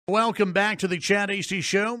Welcome back to the Chad Hasty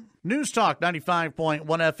Show. News Talk 95.1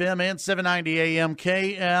 FM and 790 AM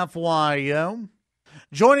KFYO.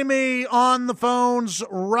 Joining me on the phones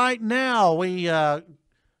right now, we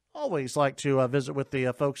always like to visit with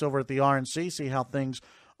the folks over at the RNC, see how things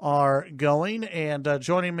are going. And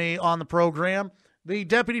joining me on the program, the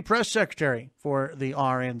Deputy Press Secretary for the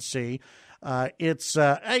RNC. It's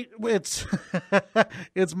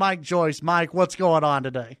it's Mike Joyce. Mike, what's going on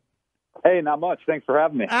today? Hey, not much. Thanks for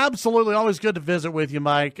having me. Absolutely. Always good to visit with you,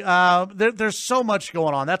 Mike. There's so much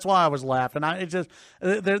going on. That's why I was laughing. There's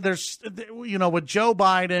with Joe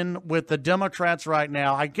Biden, with the Democrats right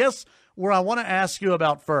now, I guess where I want to ask you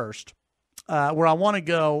about first, where I want to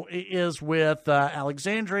go is with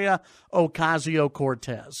Alexandria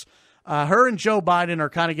Ocasio-Cortez. Her and Joe Biden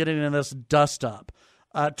are kind of getting in this dust-up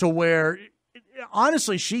to where –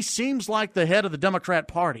 honestly, she seems like the head of the Democrat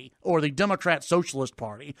Party or the Democrat Socialist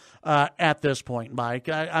Party at this point, Mike.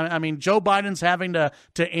 I mean, Joe Biden's having to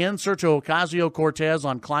answer to Ocasio-Cortez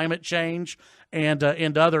on climate change and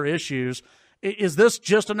other issues. Is this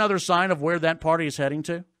just another sign of where that party is heading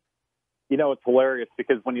to? You know, it's hilarious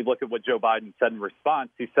because when you look at what Joe Biden said in response,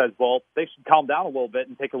 he says, well, they should calm down a little bit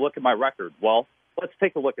and take a look at my record. Well, let's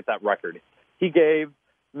take a look at that record. He gave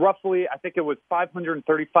roughly, I think it was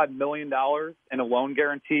 $535 million in a loan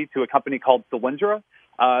guarantee to a company called Solyndra.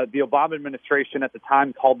 The Obama administration at the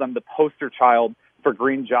time called them the poster child for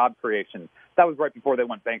green job creation. That was right before they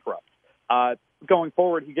went bankrupt. Going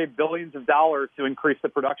forward, he gave billions of dollars to increase the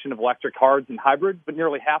production of electric cars and hybrids, but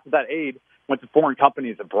nearly half of that aid went to foreign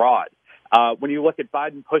companies abroad. When you look at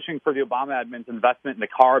Biden pushing for the Obama admin's investment in the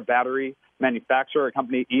car battery manufacturer,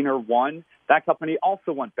 company Ener One, that company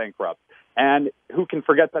also went bankrupt. And who can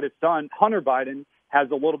forget that his son, Hunter Biden, has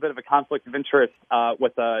a little bit of a conflict of interest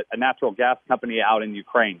with a natural gas company out in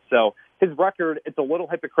Ukraine. So his record, it's a little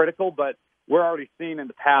hypocritical, but we're already seeing in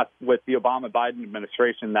the past with the Obama-Biden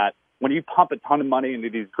administration that when you pump a ton of money into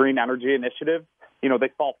these green energy initiatives, you know, they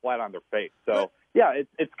fall flat on their face. So, yeah,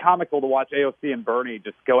 it's comical to watch AOC and Bernie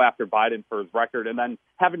just go after Biden for his record and then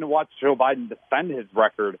having to watch Joe Biden defend his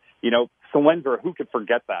record. You know, Solyndra, who could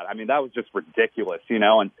forget that? I mean, that was just ridiculous, you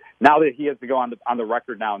know, and now that he has to go on the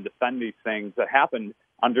record now and defend these things that happened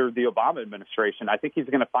under the Obama administration, I think he's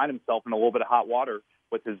going to find himself in a little bit of hot water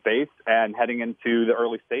with his base and heading into the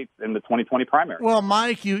early states in the 2020 primary. Well,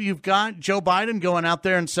 Mike, you've got Joe Biden going out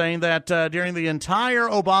there and saying that during the entire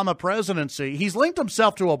Obama presidency, he's linked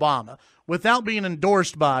himself to Obama without being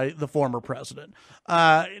endorsed by the former president.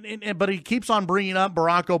 But he keeps on bringing up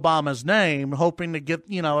Barack Obama's name, hoping to get,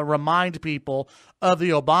 remind people of the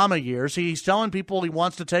Obama years. He's telling people he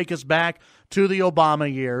wants to take us back to the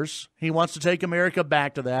Obama years. He wants to take America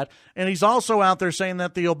back to that. And he's also out there saying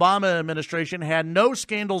that the Obama administration had no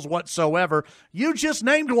scandals whatsoever. You just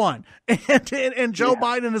named one. And Joe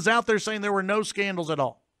Biden is out there saying there were no scandals at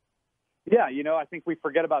all. Yeah, I think we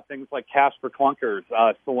forget about things like cash for clunkers,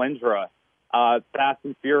 Solyndra, Fast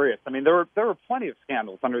and Furious. I mean, there were plenty of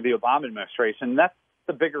scandals under the Obama administration. That's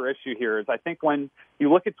the bigger issue here is I think when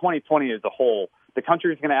you look at 2020 as a whole, the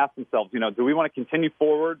country is going to ask themselves, do we want to continue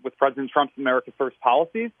forward with President Trump's America First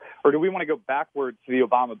policies, or do we want to go backwards to the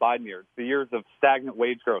Obama-Biden years, the years of stagnant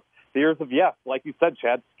wage growth, the years of, yes, like you said,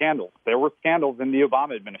 Chad, scandals. There were scandals in the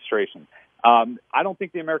Obama administration. I don't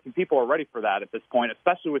think the American people are ready for that at this point,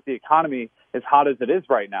 especially with the economy as hot as it is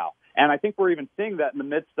right now. And I think we're even seeing that in the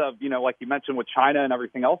midst of, like you mentioned with China and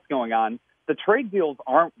everything else going on. The trade deals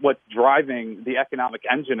aren't what's driving the economic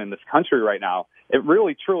engine in this country right now. It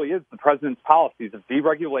really, truly is the president's policies of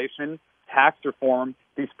deregulation, tax reform,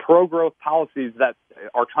 these pro-growth policies that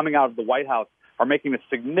are coming out of the White House are making a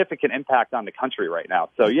significant impact on the country right now.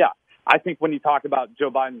 So, yeah, I think when you talk about Joe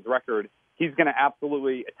Biden's record, he's going to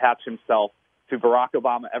absolutely attach himself to Barack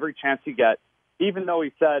Obama every chance he gets, even though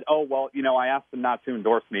he said, I asked him not to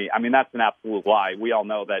endorse me. I mean, that's an absolute lie. We all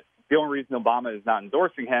know that the only reason Obama is not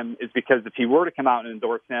endorsing him is because if he were to come out and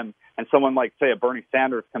endorse him and someone like, say, a Bernie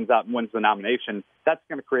Sanders comes out and wins the nomination, that's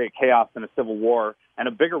going to create chaos and a civil war and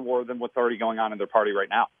a bigger war than what's already going on in their party right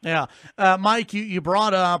now. Yeah. Mike, you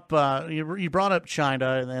brought up you brought up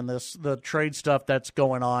China and the trade stuff that's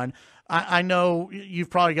going on. I know you've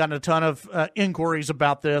probably gotten a ton of inquiries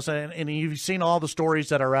about this, and you've seen all the stories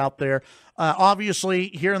that are out there. Obviously,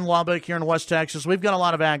 here in Lubbock, here in West Texas, we've got a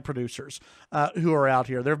lot of ag producers who are out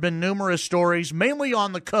here. There have been numerous stories, mainly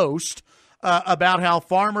on the coast, about how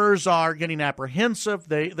farmers are getting apprehensive.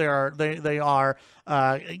 They are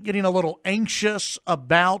getting a little anxious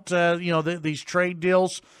about these trade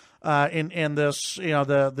deals and this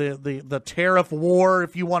the tariff war,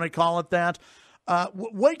 if you want to call it that.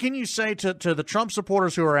 What can you say to the Trump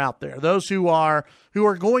supporters who are out there, those who are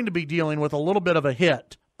going to be dealing with a little bit of a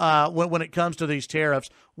hit when it comes to these tariffs.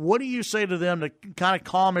 What do you say to them to kind of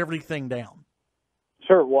calm everything down?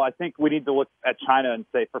 Sure. Well, I think we need to look at China and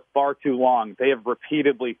say for far too long, they have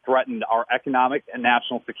repeatedly threatened our economic and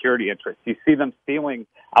national security interests. You see them stealing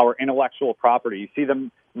our intellectual property. You see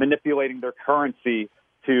them manipulating their currency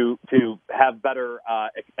to have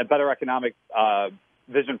a better economic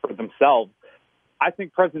vision for themselves. I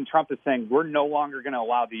think President Trump is saying we're no longer going to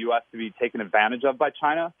allow the U.S. to be taken advantage of by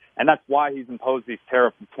China, and that's why he's imposed these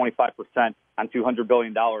tariffs of 25% on $200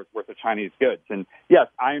 billion worth of Chinese goods. And yes,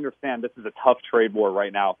 I understand this is a tough trade war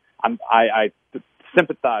right now. I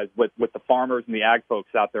sympathize with the farmers and the ag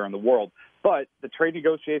folks out there in the world, but the trade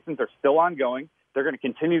negotiations are still ongoing. They're going to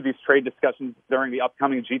continue these trade discussions during the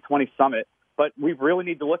upcoming G20 summit, but we really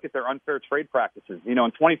need to look at their unfair trade practices. You know,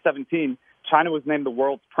 in 2017, China was named the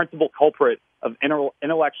world's principal culprit of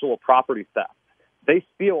intellectual property theft. They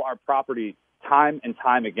steal our property time and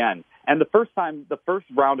time again. And the first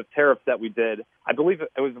round of tariffs that we did, I believe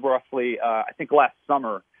it was roughly, I think last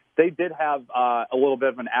summer, they did have a little bit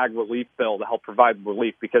of an ag relief bill to help provide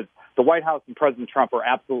relief because the White House and President Trump are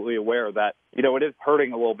absolutely aware that, you know, it is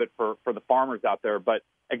hurting a little bit for the farmers out there. But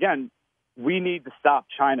again, we need to stop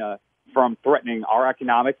China from threatening our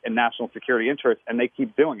economic and national security interests, and they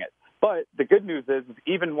keep doing it. But the good news is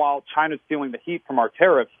even while China's feeling the heat from our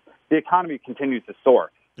tariffs, the economy continues to soar.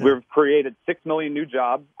 Yeah. We've created 6 million new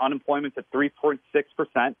jobs. Unemployment's at 3.6%.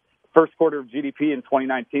 First quarter of GDP in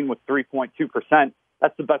 2019 was 3.2%.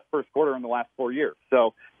 That's the best first quarter in the last 4 years.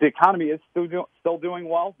 So the economy is still doing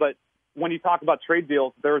well. But when you talk about trade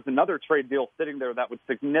deals, there is another trade deal sitting there that would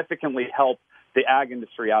significantly help the ag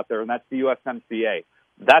industry out there, and that's the USMCA.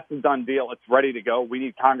 That's a done deal. It's ready to go. We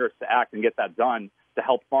need Congress to act and get that done to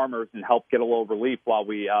help farmers and help get a little relief while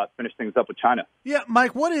we finish things up with China. Yeah,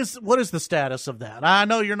 Mike, what is the status of that? I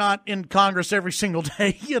know you're not in Congress every single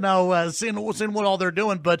day, seeing what all they're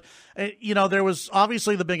doing, but, there was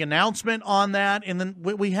obviously the big announcement on that, and then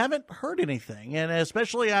we haven't heard anything, and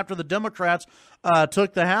especially after the Democrats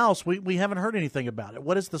took the House, we haven't heard anything about it.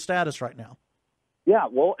 What is the status right now? Yeah,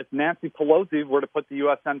 well, if Nancy Pelosi were to put the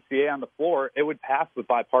USMCA on the floor, it would pass with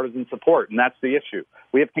bipartisan support, and that's the issue.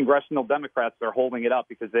 We have congressional Democrats that are holding it up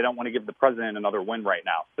because they don't want to give the president another win right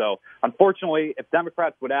now. So, unfortunately, if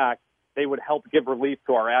Democrats would act, they would help give relief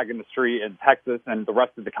to our ag industry in Texas and the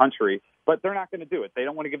rest of the country, but they're not going to do it. They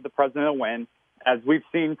don't want to give the president a win. As we've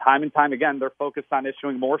seen time and time again, they're focused on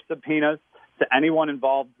issuing more subpoenas to anyone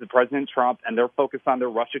involved with President Trump, and they're focused on their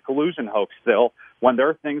Russia collusion hoax still, when there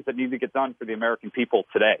are things that need to get done for the American people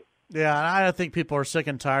today. Yeah, I think people are sick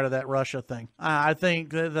and tired of that Russia thing. I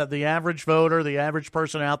think that the average voter, the average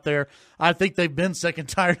person out there, I think they've been sick and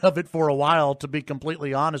tired of it for a while, to be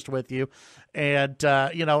completely honest with you. And,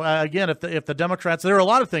 again, if the Democrats, there are a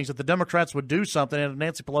lot of things, if the Democrats would do something and if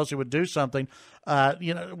Nancy Pelosi would do something,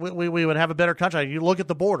 we would have a better country. You look at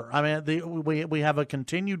the border. I mean, we have a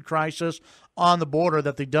continued crisis on the border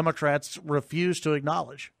that the Democrats refuse to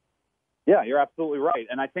acknowledge. Yeah, you're absolutely right.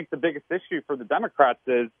 And I think the biggest issue for the Democrats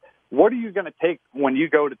is, what are you going to take when you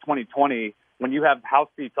go to 2020, when you have House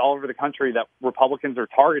seats all over the country that Republicans are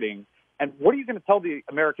targeting? And what are you going to tell the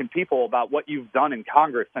American people about what you've done in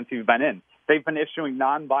Congress since you've been in? They've been issuing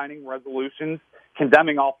non-binding resolutions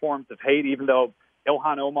condemning all forms of hate, even though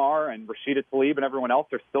Ilhan Omar and Rashida Tlaib and everyone else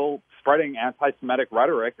are still spreading anti-Semitic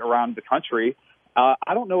rhetoric around the country.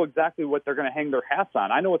 I don't know exactly what they're going to hang their hats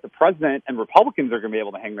on. I know what the president and Republicans are going to be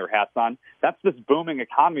able to hang their hats on. That's this booming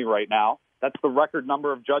economy right now. That's the record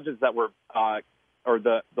number of judges that were, or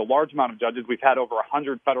the large amount of judges. We've had over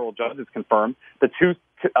 100 federal judges confirmed. The 2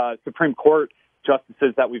 Supreme Court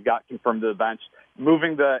justices that we've got confirmed to the bench.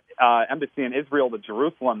 Moving the embassy in Israel to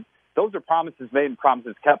Jerusalem. Those are promises made and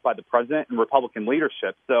promises kept by the president and Republican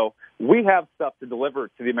leadership. So we have stuff to deliver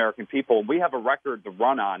to the American people. We have a record to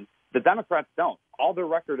run on. The Democrats don't. All their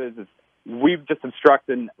record is we've just obstruct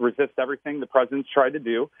and resist everything the president's tried to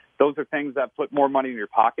do. Those are things that put more money in your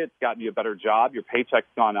pocket, gotten you a better job, your paycheck's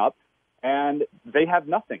gone up, and they have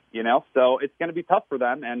nothing, So it's going to be tough for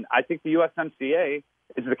them. And I think the USMCA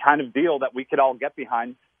is the kind of deal that we could all get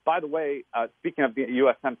behind. By the way, speaking of the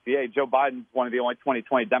USMCA, Joe Biden's one of the only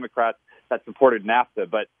 2020 Democrats that supported NAFTA,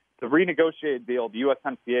 but the renegotiated deal, the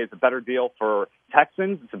USMCA, is a better deal for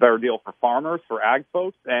Texans. It's a better deal for farmers, for ag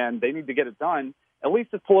folks, and they need to get it done. At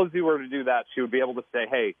least if Pelosi were to do that, she would be able to say,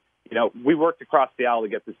 hey, we worked across the aisle to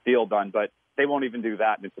get this deal done, but they won't even do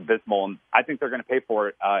that, and it's abysmal. And I think they're going to pay for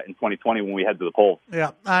it in 2020 when we head to the polls.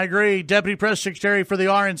 Yeah, I agree. Deputy Press Secretary for the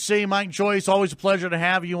RNC, Mike Joyce, always a pleasure to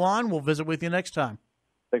have you on. We'll visit with you next time.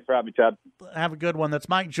 Thanks for having me, Chad. Have a good one. That's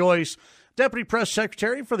Mike Joyce, Deputy Press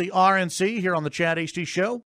Secretary for the RNC here on the Chad Hasty Show.